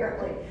seats,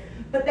 apparently.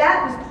 But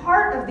that was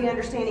part of the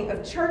understanding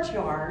of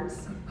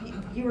churchyards.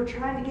 You were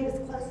trying to get as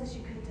close as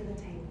you could to the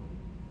table.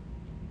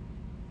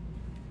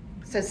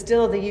 So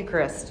still the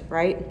Eucharist,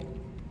 right?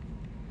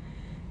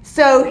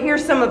 So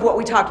here's some of what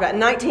we talked about.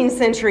 19th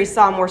century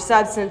saw more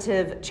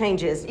substantive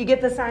changes. You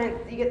get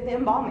the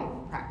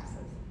embalming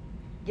practices.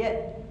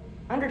 Get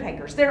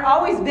undertakers. There have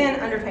always been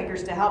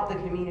undertakers to help the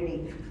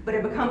community, but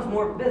it becomes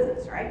more of a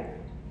business, right?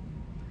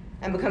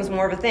 And becomes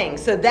more of a thing.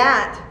 So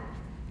that,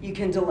 you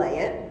can delay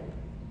it.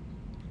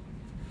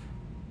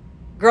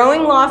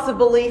 Growing loss of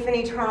belief in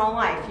eternal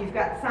life. You've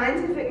got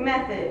scientific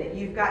method.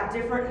 You've got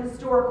different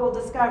historical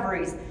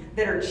discoveries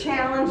that are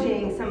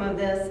challenging some of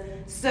this.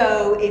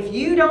 So if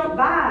you don't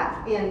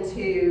buy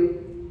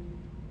into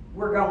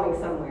we're going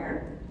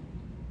somewhere,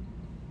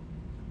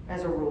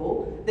 as a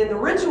rule, then the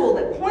ritual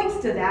that points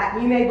to that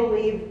you may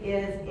believe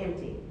is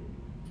empty.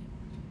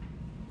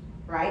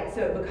 Right?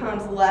 So it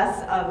becomes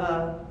less of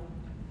a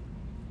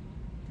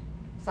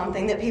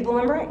something that people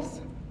embrace.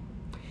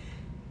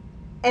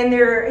 And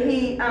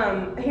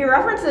he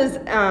references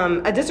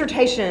a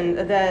dissertation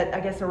that I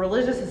guess a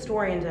religious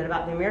historian did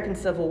about the American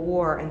Civil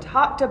War and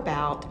talked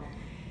about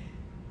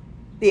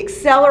the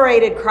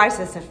accelerated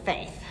crisis of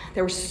faith.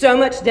 There was so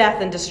much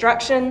death and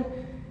destruction,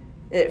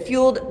 it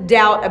fueled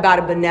doubt about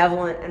a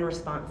benevolent and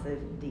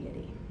responsive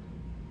deity.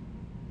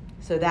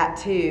 So that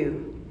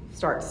too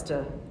starts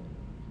to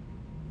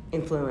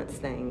influence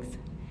things.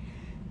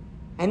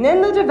 And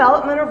then the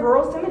development of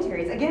rural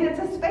cemeteries. Again, it's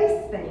a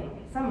space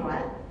thing,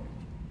 somewhat.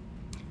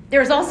 There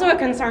was also a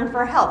concern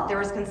for health. There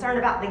was concern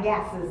about the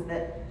gases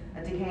that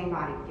a decaying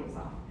body gives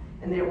off,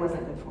 and that it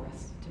wasn't good for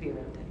us to be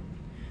around it.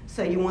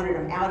 So you wanted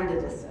them out at a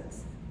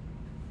distance.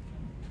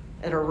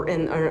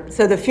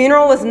 So the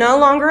funeral was no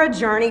longer a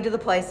journey to the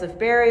place of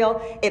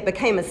burial. It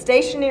became a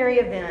stationary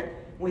event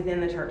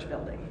within the church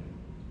building.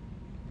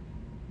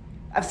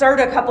 I've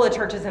served a couple of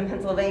churches in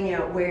Pennsylvania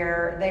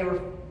where they were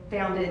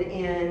founded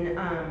in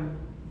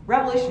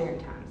Revolutionary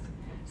times.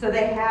 So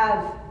they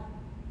have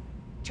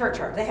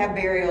churchyard, they have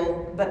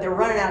burial, but they're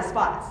running out of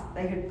spots.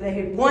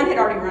 One had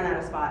already run out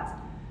of spots.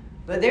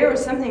 But there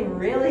was something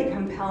really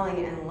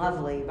compelling and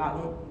lovely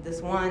about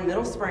this one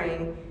Middle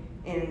Spring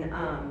in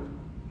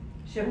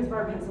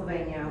Shippensburg,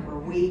 Pennsylvania, where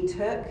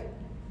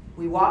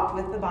we walked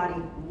with the body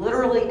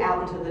literally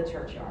out into the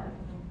churchyard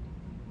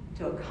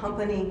to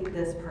accompany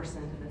this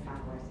person to the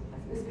final resting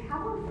place. It was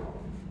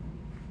powerful.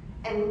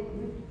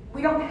 And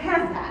we don't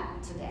have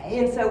that today,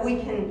 and so we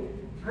can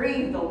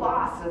grieve the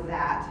loss of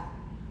that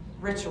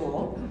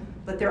ritual,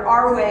 but there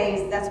are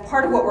ways. That's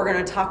part of what we're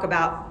going to talk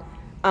about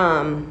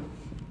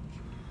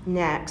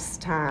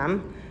next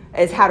time,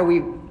 is how do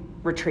we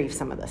retrieve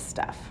some of this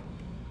stuff.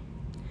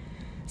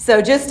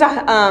 So just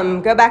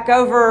to go back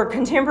over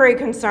contemporary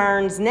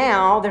concerns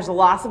now, there's a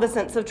loss of a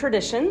sense of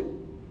tradition.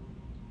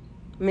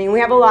 We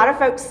have a lot of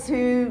folks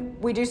who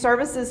we do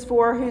services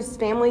for whose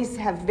families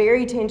have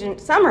very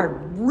some are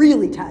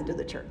really tied to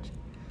the church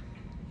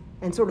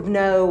and sort of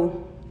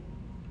know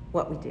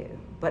what we do.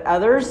 But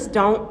others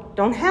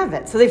don't have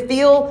it. So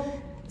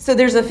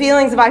there's a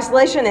feelings of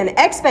isolation and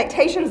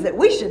expectations that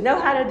we should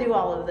know how to do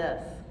all of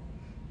this,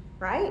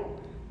 right?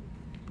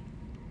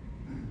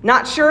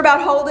 Not sure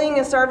about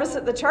holding a service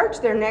at the church.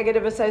 There are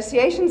negative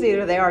associations.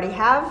 Either they already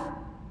have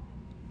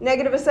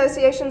negative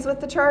associations with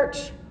the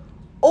church,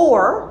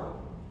 or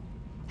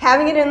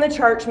having it in the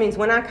church means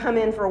when I come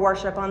in for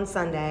worship on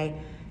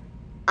Sunday,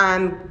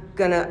 I'm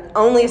going to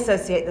only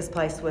associate this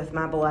place with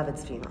my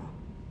beloved's funeral.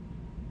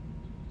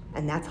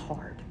 And that's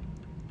hard.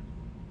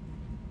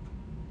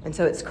 And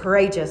so it's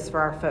courageous for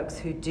our folks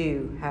who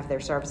do have their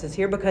services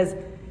here, because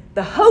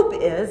the hope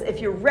is, if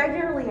you're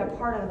regularly a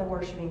part of the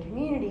worshiping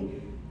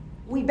community,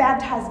 we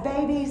baptize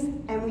babies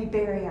and we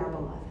bury our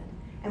beloved.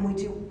 And we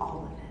do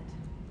all of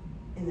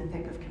it in the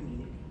thick of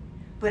community.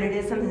 But it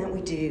is something that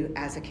we do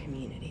as a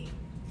community.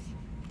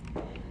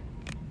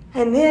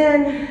 And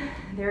then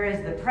there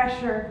is the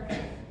pressure to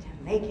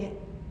make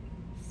it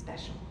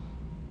special.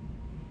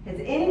 Has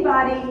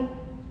anybody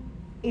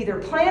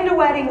either planned a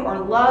wedding or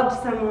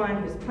loved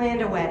someone who's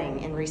planned a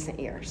wedding in recent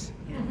years?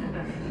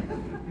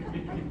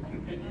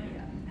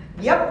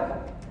 Yep.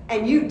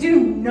 And you do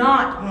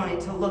not want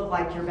it to look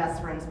like your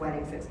best friend's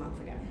wedding 6 months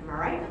ago. Am I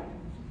right?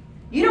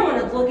 You don't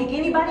want to look like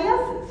anybody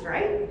else's,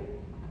 right?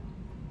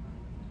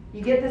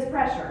 You get this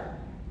pressure.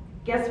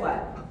 Guess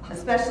what?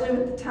 Especially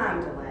with the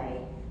time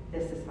delay,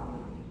 this is falling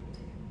on people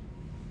too.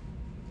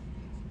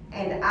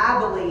 And I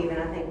believe, and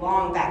I think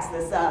Long backs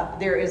this up,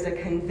 there is a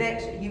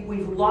conviction.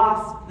 We've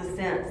lost the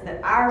sense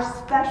that our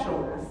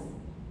specialness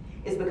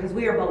is because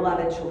we are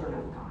beloved children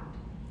of God.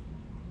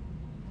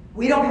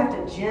 We don't have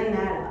to gin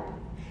that up.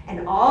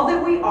 And all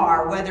that we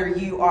are, whether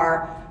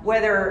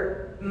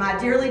my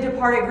dearly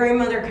departed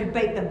grandmother could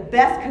bake the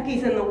best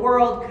cookies in the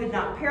world, could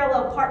not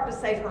parallel park to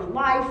save her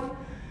life,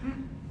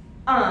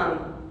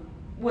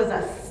 was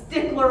a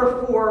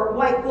stickler for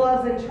white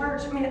gloves in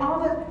church. I mean,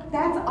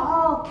 that's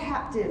all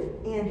captive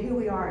in who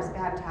we are as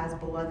baptized,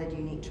 beloved,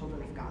 unique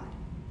children of God.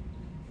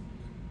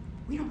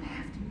 We don't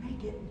have to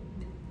make it.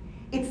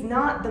 It's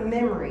not the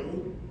memory,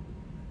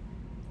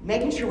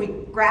 making sure we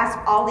grasp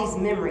all these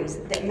memories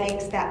that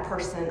makes that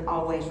person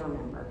always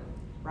remembered,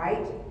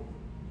 right?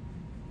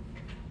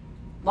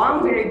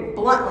 Long very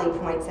bluntly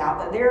points out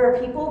that there are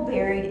people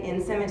buried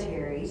in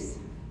cemeteries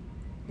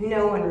who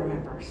no one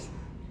remembers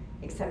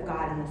except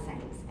God and the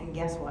saints. And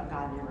guess what?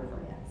 God never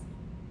forgets.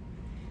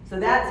 So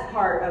that's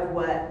part of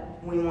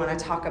what we want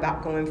to talk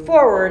about going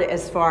forward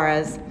as far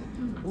as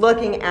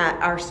looking at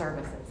our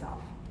service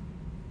itself.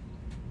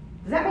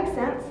 Does that make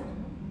sense?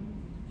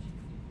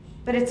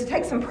 But it's to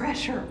take some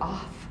pressure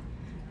off.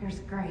 There's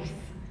grace.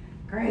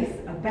 Grace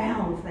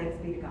abounds, thanks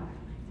be to God.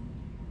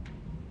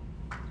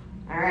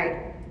 All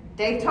right.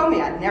 Dave told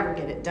me I'd never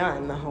get it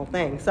done, the whole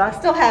thing. So I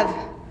still have,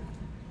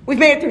 we've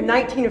made it through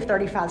 19 of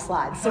 35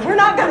 slides. So we're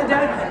not going to do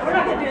it. We're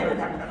not going to do it.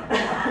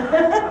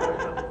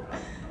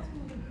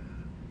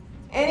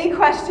 Any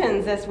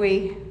questions as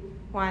we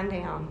wind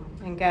down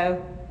and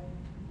go?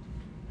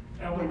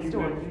 Ellen, you Next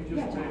door.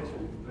 just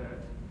mentioned that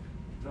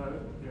there are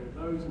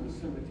those in the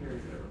cemetery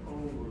that are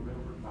only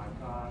remembered by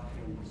God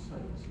and the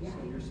saints. Yeah. So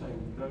you're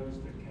saying those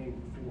that came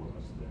before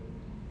us that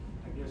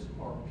I guess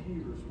are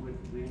peers with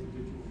the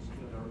individuals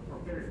that are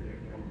buried there.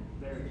 And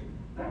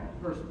that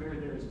person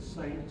buried there is a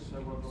saint, so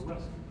are the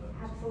rest of those.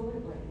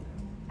 Absolutely.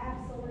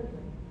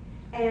 Absolutely.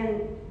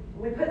 And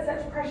we put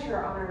such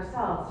pressure on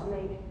ourselves to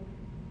make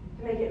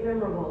it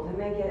memorable, to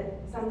make it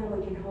something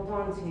we can hold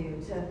on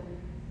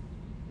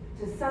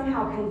to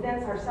somehow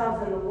convince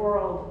ourselves in the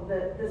world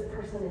that this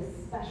person is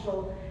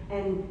special,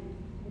 and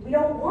we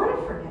don't want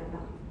to forget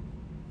them.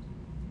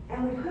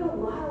 And we put a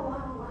lot of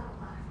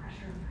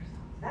pressure on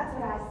ourselves. That's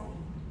what I see.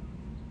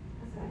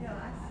 I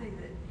see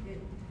that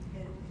it's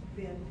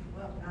been,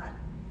 well, not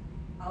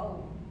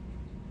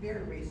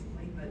very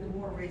recently, but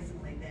more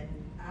recently than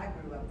I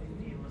grew up in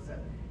funerals, of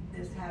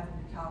this having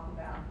to talk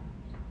about,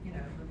 the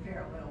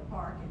parallel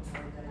parking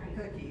or the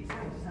cookies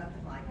or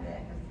something like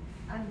that. 'Cause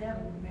I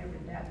never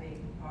remembered that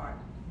being part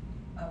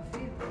of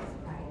funerals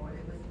before.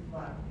 It was a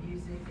lot of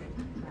music and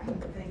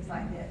things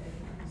like that. It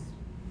was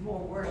more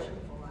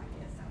worshipful, I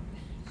guess.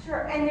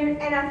 Sure,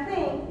 and I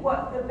think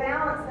what the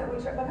balance that we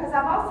try, because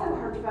I've also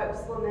heard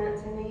folks lament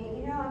to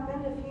me, I've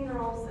been to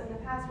funerals in the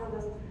past where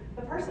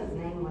the person's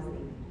name wasn't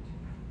even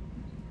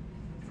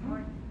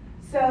mentioned.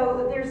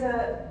 So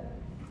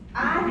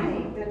I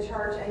think the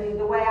church, and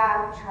the way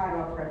I try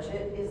to approach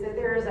it, is that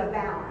there is a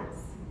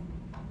balance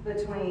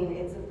between,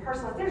 it's a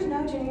personal, there's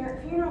no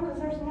generic funeral because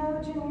there's no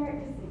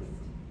generic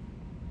deceased.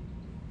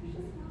 There's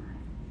just not.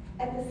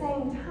 At the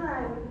same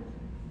time,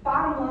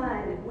 bottom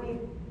line,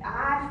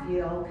 I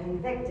feel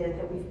convicted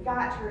that we've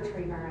got to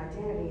retrieve our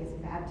identity as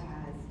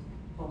baptized,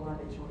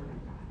 beloved children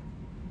of God.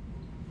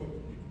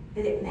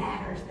 That it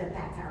matters that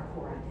that's our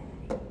core identity.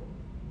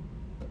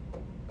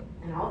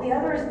 And all the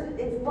others,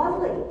 it's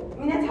lovely. I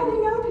mean, that's how we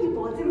know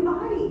people. It's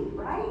embodied,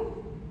 right?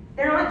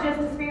 They're not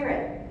just a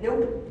spirit.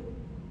 Nope.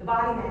 The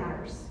body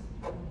matters.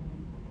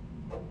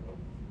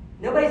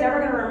 Nobody's ever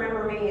going to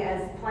remember me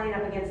as playing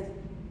up against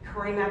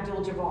Kareem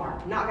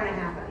Abdul-Jabbar. Not going to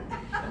happen.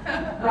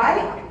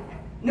 Right?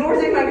 Nor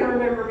is anybody going to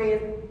remember me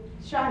as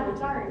shy and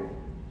retired.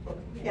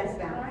 Yes,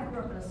 When Val. I grew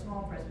up in a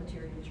small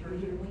Presbyterian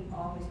church, and we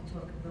always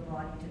took the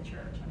body to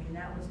church. I mean,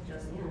 that was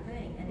just the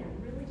thing. And it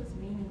really was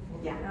meaningful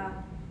to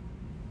have,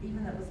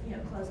 even though it was,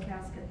 closed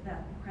casket,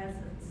 that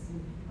presence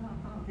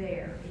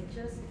there. It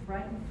just,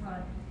 right in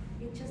front,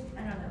 I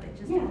don't know, it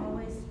just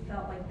always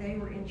felt like they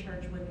were in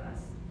church with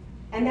us.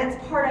 And that's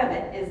part of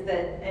it, is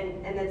that,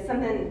 and it's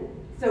something,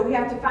 so we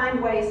have to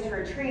find ways to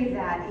retrieve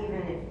that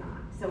even if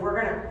not. So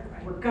we're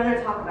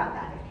gonna talk about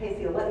that. If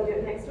Casey will let me do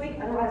it next week,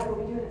 otherwise we'll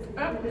be doing it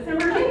in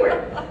December or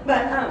January.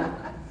 But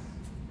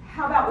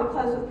how about we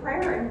close with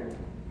prayer and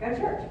go to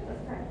church?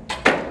 Let's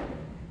pray.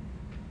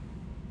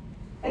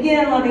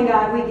 Again, loving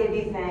God, we give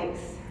you thanks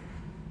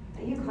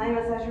that you claim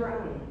us as your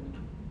own.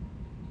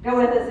 Go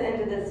with us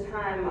into this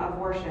time of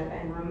worship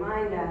and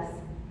remind us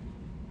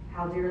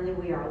how dearly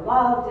we are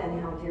loved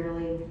and how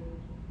dearly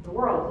the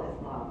world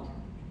is loved.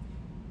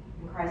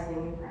 In Christ's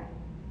name we pray.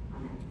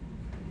 Amen.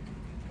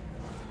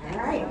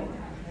 All right.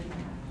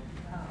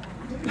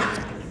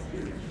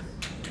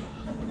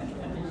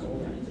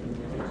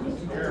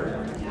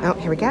 Oh,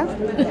 here we go.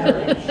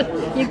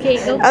 You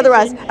can't go.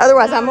 Otherwise,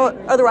 I'm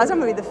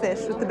gonna be the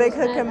fish with the big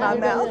hook in my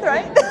mouth,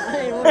 right?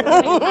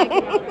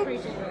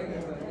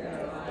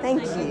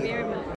 Thank you.